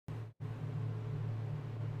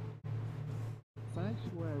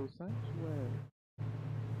Sanctuary, sanctuary.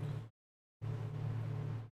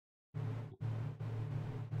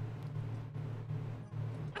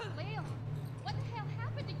 Lil, what the hell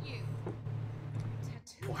happened to you?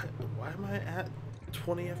 Tattoo. Why am I at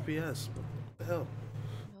 20 FPS? What the hell?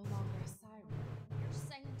 No longer a siren. You're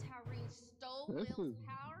saying Tyrene stole This Lil's is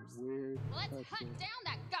powers? weird. Well, let's hunt down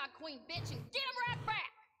that God Queen bitch and get him right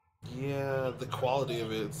back! Yeah, the quality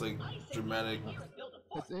of it, it's like dramatic.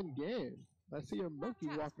 It's in game. I see a monkey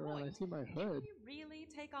Laptop's walking around. I point. see my Can hood. we really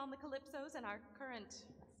take on the Calypsos in our current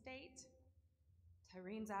state?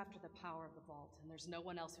 Tyrene's after the power of the vault, and there's no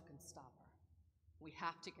one else who can stop her. We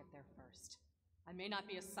have to get there first. I may not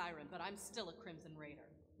be a siren, but I'm still a Crimson Raider.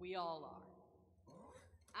 We all are.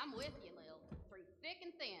 I'm with you, Lil, through thick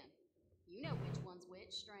and thin. You know which one's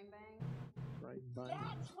which, Strangbang. Right, bye.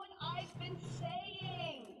 That's what I've been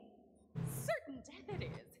saying! Certain death it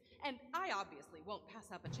is, and I obviously won't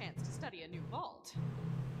pass up a chance to study a new vault.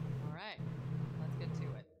 All right, let's get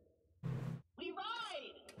to it. We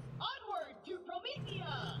ride! Onward to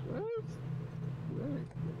Promethea! What? Rick,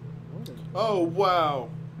 what is Oh, wow.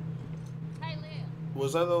 Hey, Lil.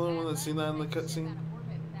 Was I the only one that's seen that in the cutscene? I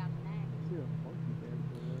see a monkey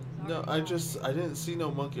dancing there. No, I didn't see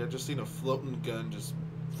no monkey. I just seen a floating gun just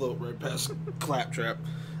float right past Claptrap.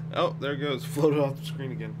 Oh, there it goes. Floated off the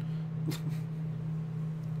screen again.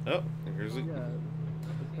 Oh, here's it. Yeah,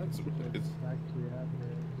 that's It's- actually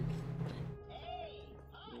happening.